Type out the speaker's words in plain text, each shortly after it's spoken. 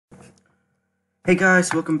Hey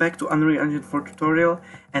guys, welcome back to Unreal Engine 4 tutorial,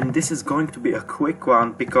 and this is going to be a quick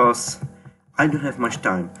one because I don't have much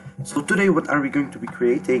time. So today what are we going to be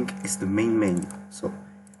creating is the main menu. So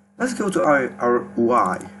let's go to our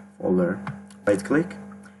UI folder, right click,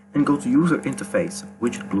 and go to user interface,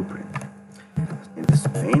 widget blueprint. In this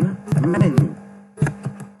main menu,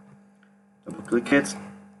 double click it.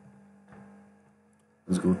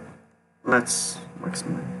 Let's go. Let's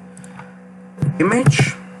maximize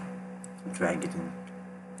image. Drag it in.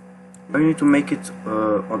 I need to make it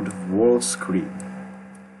on the wall screen,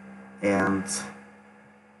 and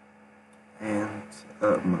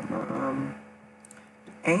the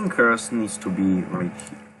anchors needs to be right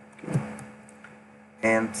here. Okay,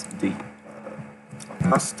 and the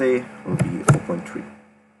opacity will be 0.3.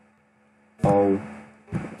 All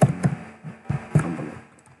down below.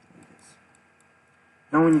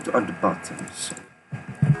 Now we need to add the button. So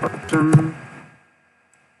button.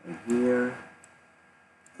 Here,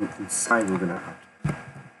 and inside we're gonna add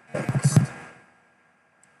text.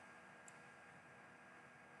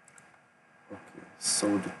 Okay,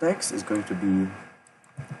 so the text is going to be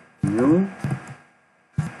new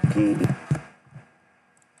game.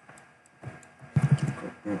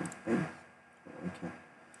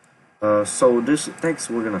 So this text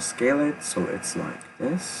we're gonna scale it so it's like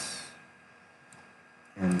this,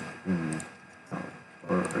 and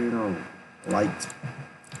or light.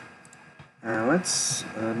 Let's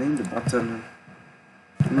name the button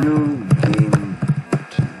new game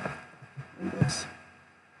button. Like this.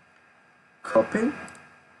 Copy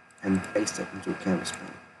and paste it into a canvas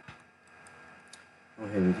pane. We'll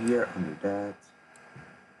have it here under that.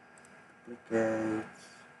 Duplicate.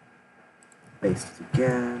 Paste it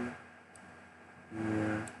again.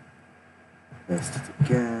 Here. Paste it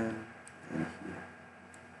again. And here.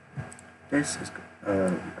 This is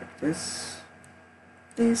like this.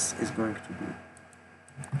 This is going to be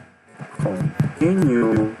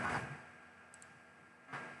continue.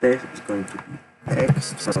 This is going to be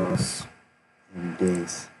extras, and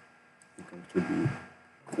this is going to be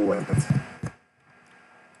quit.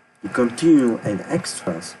 The continue and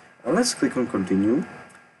extras. Now let's click on continue.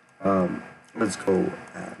 Let's go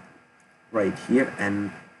right here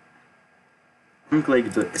and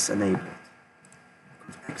unclick the is enabled.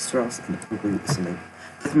 Extras and unclick is enabled.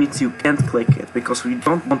 That means you can't click it because we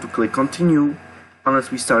don't want to click continue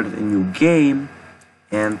unless we started a new game,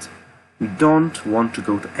 and we don't want to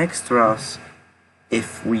go to extras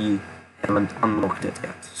if we haven't unlocked it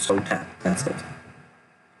yet. So that's it.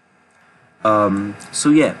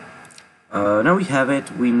 So yeah, now we have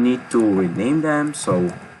it. We need to rename them.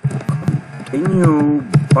 So continue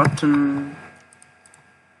button,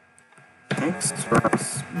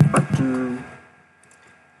 extras button,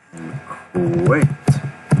 and quit.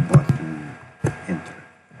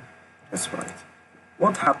 That's right.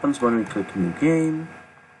 What happens when we click new game,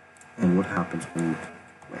 and what happens when we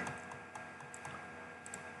quit?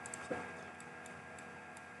 So,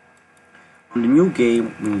 on the new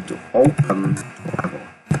game, we need to open level.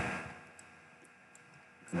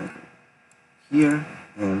 Here,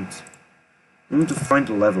 and we need to find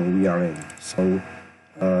the level we are in. So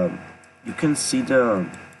you can see the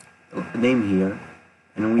name here,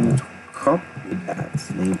 and we need to copy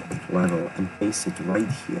that name of level and paste it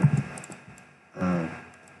right here.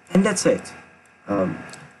 And that's it.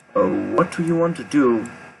 What you want to do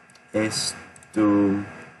is to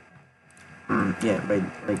yeah,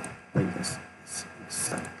 like this.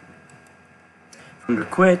 Exactly. From the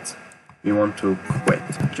quit, we want to quit.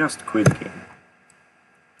 Just quit game.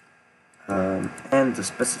 And the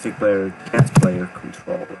specific player gets player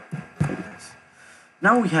control. Like this.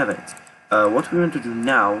 Now we have it. What we want to do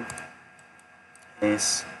now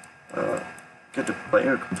is get the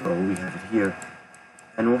player control. We have it here.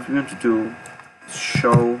 And what we're going to do is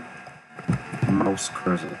show mouse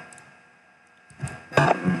cursor.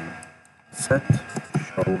 Set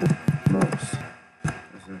show mouse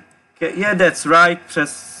cursor. Okay, yeah, that's right.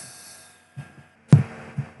 Just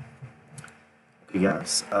okay,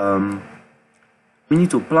 guys. We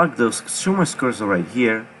need to plug the show mouse cursor right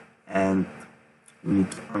here, and we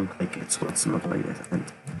need to unclick it so it's not like that.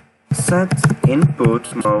 And set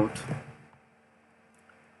input mode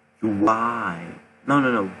UI.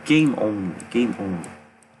 No, game only.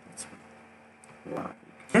 That's right. Like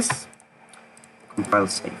this. Compile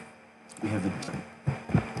save. We have it done.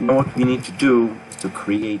 Now what we need to do is to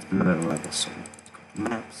create another level. So let's go to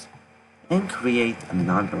maps and create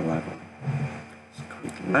another level. So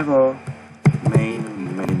create level,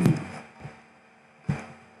 main menu.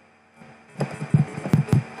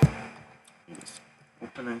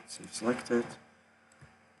 Open it, so select it.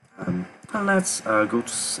 Now let's go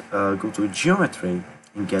to geometry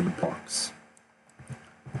and get a box.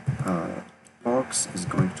 Box is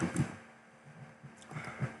going to be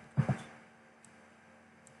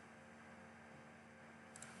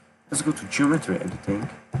let's go to geometry editing,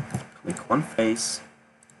 click one face,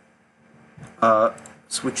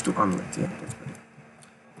 switch to unlit, yeah, that's right.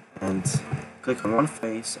 And click on one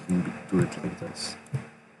face and do it like this.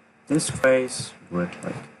 This face, do it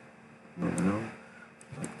like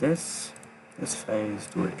like this. This face,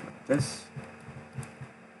 do it like this.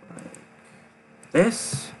 Like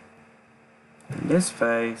this. And this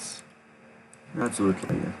face, let's do it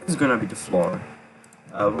like this. This is gonna be the floor.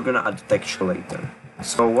 We're gonna add the texture later.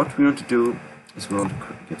 So what we want to do is we want to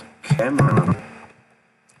get a camera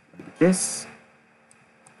like this,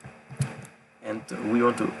 and we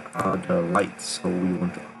want to add a light. So we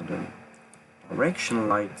want to add a direction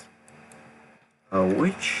light,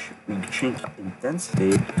 which we change the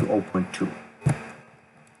intensity to 0.2.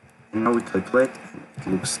 And now we calculate, and it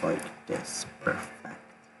looks like this. Perfect.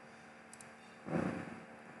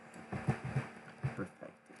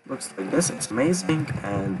 Perfect. It looks like this. It's amazing,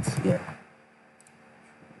 and yeah.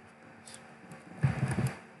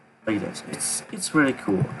 Like this. It's really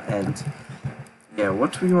cool, and yeah,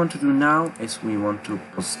 what we want to do now is we want to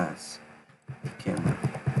process the camera.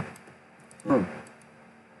 Oh,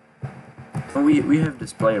 we have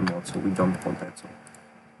this player mode, so we don't want that. So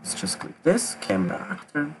let's just click this camera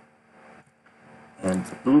actor and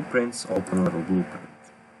blueprints, open level blueprint.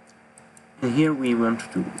 And here we want to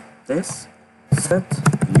do this: set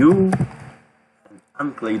view and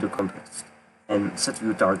unclick the context, and set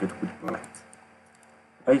view target with black.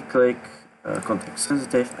 Right click, context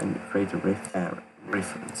sensitive, and create a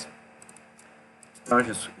reference.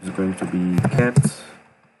 Target is going to be get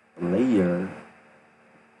layer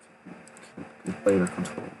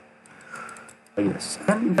control. Like this.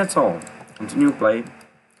 And that's all. Continue play.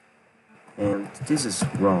 And this is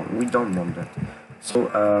wrong. We don't want that. So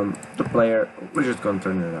the player, we're just gonna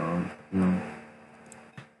turn it on.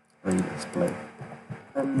 Like this, play.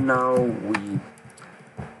 And now we.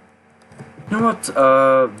 You know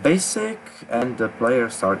what, basic, and the player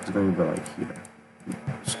start is going to be like here,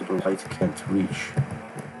 so the light can't reach.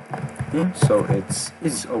 Yeah, so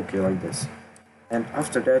it's okay like this. And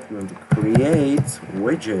after that we want to create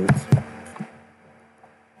widget,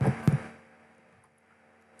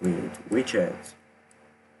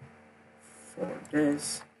 for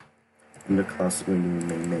this, and the class is going to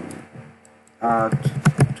be main add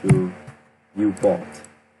to viewport,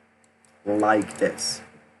 like this.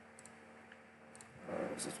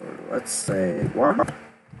 Let's say 1,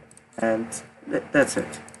 and that's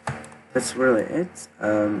it. That's really it.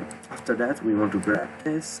 After that we want to grab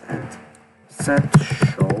this and set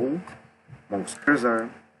show mouse cursor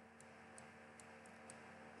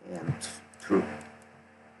and true.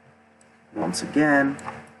 Once again,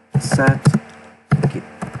 set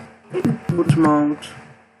input mode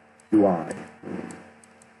UI,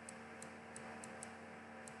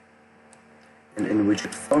 and in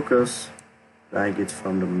widget focus, drag it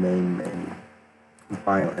from the main menu,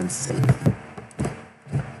 compile and save.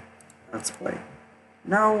 Let's play.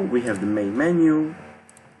 Now we have the main menu.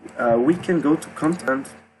 We can go to content,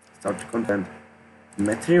 start to content,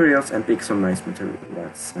 materials, and pick some nice material.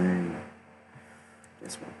 Let's say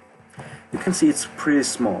this one. You can see it's pretty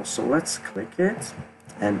small, so let's click it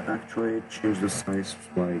and actually change the size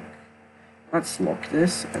to like, let's lock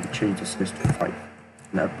this and change the size to 5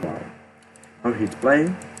 and apply. Now hit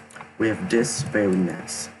play. We have this very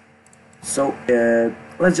nice. So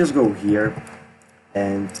let's just go here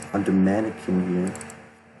and on the mannequin here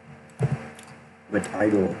with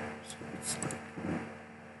idle. So it's like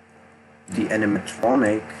the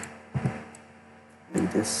animatronic,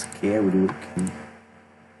 like this scary looking.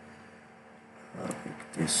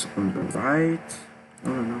 Like this on the right.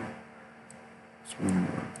 No. This one on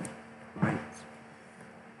the right.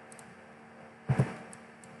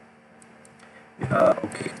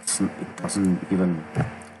 Okay, it doesn't even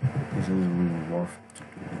worth to do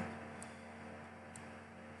that.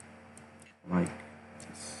 Like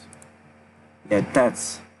this. Yeah,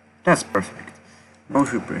 that's perfect. Now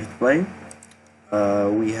we press play.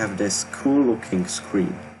 We have this cool looking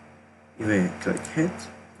screen. If we click hit,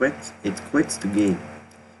 quit, it quits the game.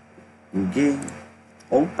 New game.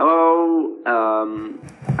 Oh, hello.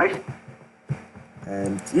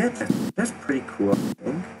 And yeah, that's pretty cool, I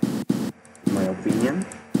think. My opinion.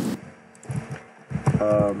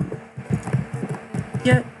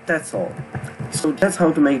 Yeah, that's all. So that's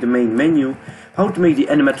how to make the main menu. How to make the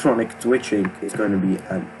animatronic twitching is going to be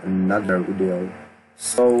another video.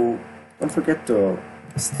 So don't forget to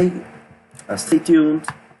stay tuned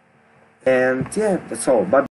And yeah, that's all. Bye.